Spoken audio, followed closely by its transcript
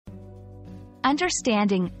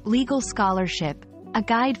Understanding Legal Scholarship, a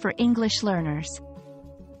guide for English learners.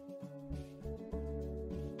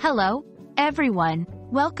 Hello, everyone.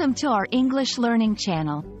 Welcome to our English learning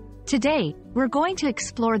channel. Today, we're going to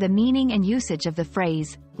explore the meaning and usage of the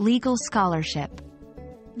phrase, legal scholarship.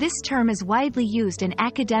 This term is widely used in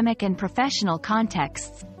academic and professional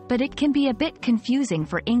contexts, but it can be a bit confusing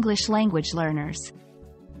for English language learners.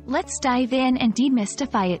 Let's dive in and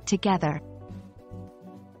demystify it together.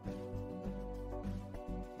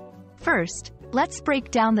 First, let's break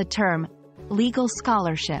down the term, legal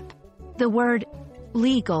scholarship. The word,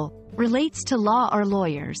 legal, relates to law or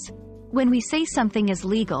lawyers. When we say something is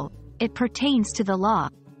legal, it pertains to the law.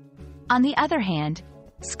 On the other hand,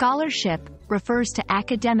 scholarship refers to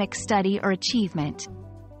academic study or achievement,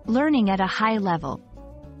 learning at a high level.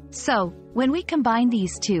 So, when we combine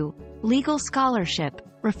these two, legal scholarship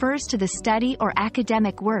refers to the study or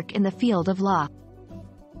academic work in the field of law.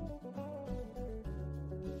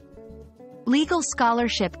 Legal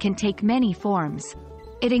scholarship can take many forms.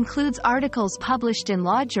 It includes articles published in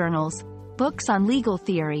law journals, books on legal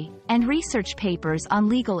theory, and research papers on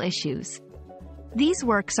legal issues. These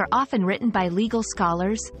works are often written by legal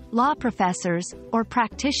scholars, law professors, or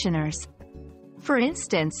practitioners. For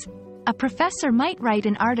instance, a professor might write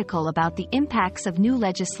an article about the impacts of new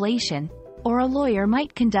legislation, or a lawyer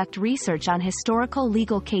might conduct research on historical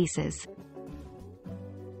legal cases.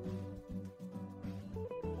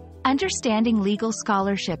 Understanding legal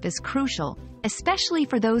scholarship is crucial, especially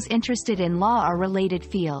for those interested in law or related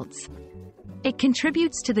fields. It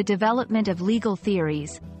contributes to the development of legal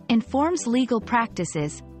theories, informs legal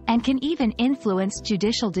practices, and can even influence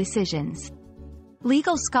judicial decisions.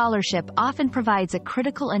 Legal scholarship often provides a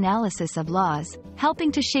critical analysis of laws,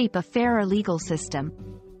 helping to shape a fairer legal system.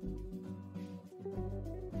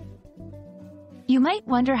 You might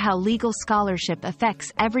wonder how legal scholarship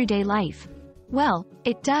affects everyday life. Well,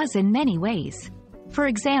 it does in many ways. For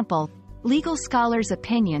example, legal scholars'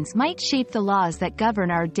 opinions might shape the laws that govern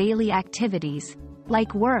our daily activities,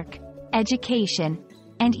 like work, education,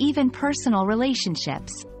 and even personal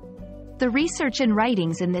relationships. The research and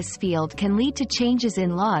writings in this field can lead to changes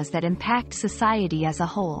in laws that impact society as a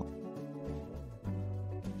whole.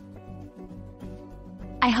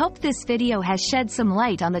 I hope this video has shed some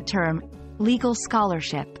light on the term, legal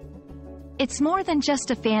scholarship. It's more than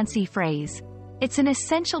just a fancy phrase. It's an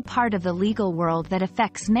essential part of the legal world that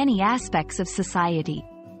affects many aspects of society.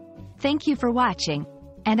 Thank you for watching,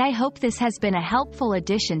 and I hope this has been a helpful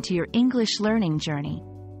addition to your English learning journey.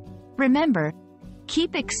 Remember,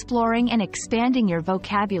 keep exploring and expanding your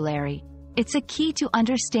vocabulary. It's a key to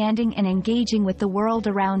understanding and engaging with the world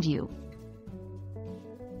around you.